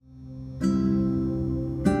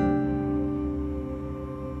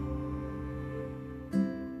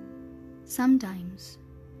Sometimes,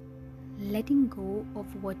 letting go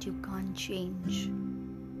of what you can't change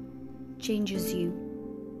changes you,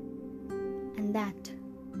 and that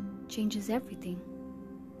changes everything.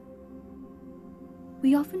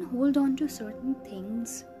 We often hold on to certain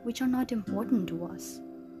things which are not important to us,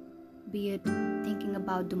 be it thinking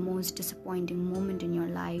about the most disappointing moment in your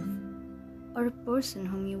life or a person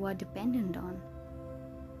whom you are dependent on.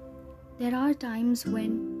 There are times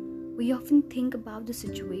when we often think about the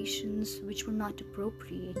situations which were not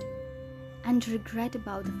appropriate and regret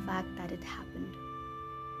about the fact that it happened.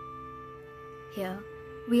 Here,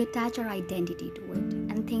 we attach our identity to it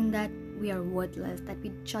and think that we are worthless, that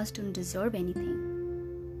we just don't deserve anything.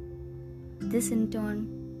 This in turn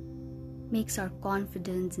makes our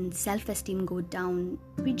confidence and self-esteem go down.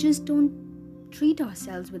 We just don't treat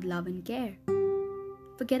ourselves with love and care.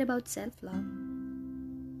 Forget about self-love.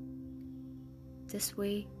 This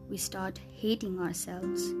way, we start hating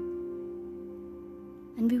ourselves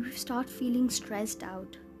and we start feeling stressed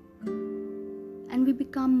out and we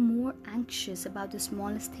become more anxious about the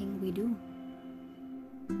smallest thing we do.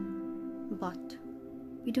 But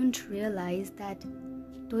we don't realize that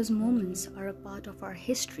those moments are a part of our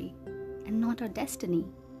history and not our destiny.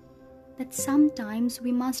 That sometimes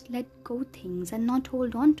we must let go things and not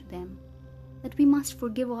hold on to them. That we must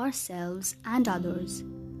forgive ourselves and others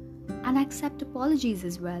and accept apologies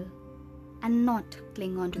as well, and not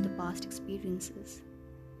cling on to the past experiences.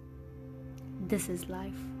 This is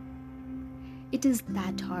life. It is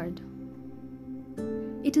that hard.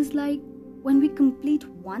 It is like when we complete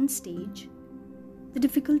one stage, the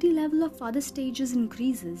difficulty level of other stages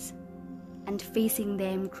increases, and facing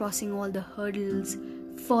them, crossing all the hurdles,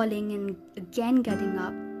 falling and again getting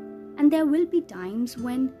up, and there will be times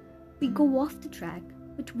when we go off the track,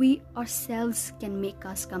 but we ourselves can make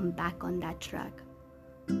us come back on that track.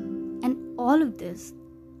 And all of this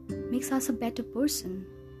makes us a better person.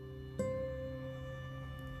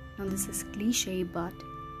 Now this is cliche, but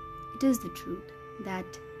it is the truth that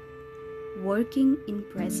working in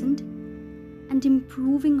present and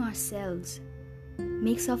improving ourselves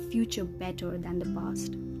makes our future better than the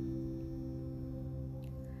past.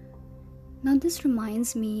 Now this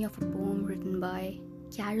reminds me of a poem written by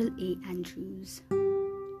Carol A. Andrews,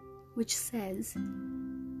 which says,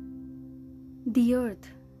 "The earth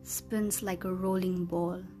spins like a rolling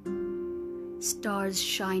ball. Stars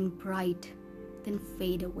shine bright, then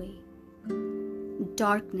fade away.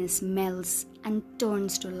 Darkness melts and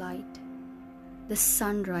turns to light. The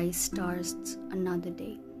sunrise starts another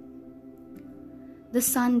day. The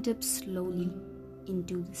sun dips slowly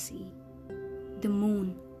into the sea. The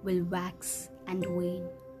moon will wax and wane.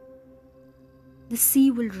 The sea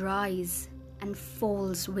will rise and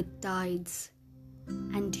falls with tides,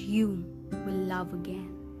 and you will love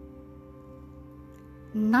again.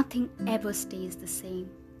 Nothing ever stays the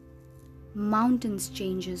same. Mountains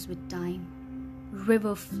changes with time,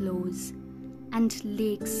 river flows, and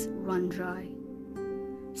lakes run dry.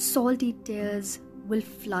 Salty tears will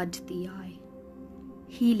flood the eye.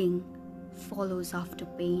 Healing follows after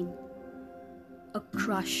pain. A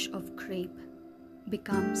crush of grape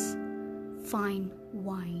becomes fine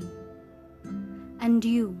wine. And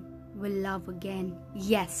you will love again.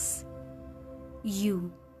 Yes,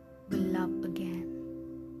 you will love again."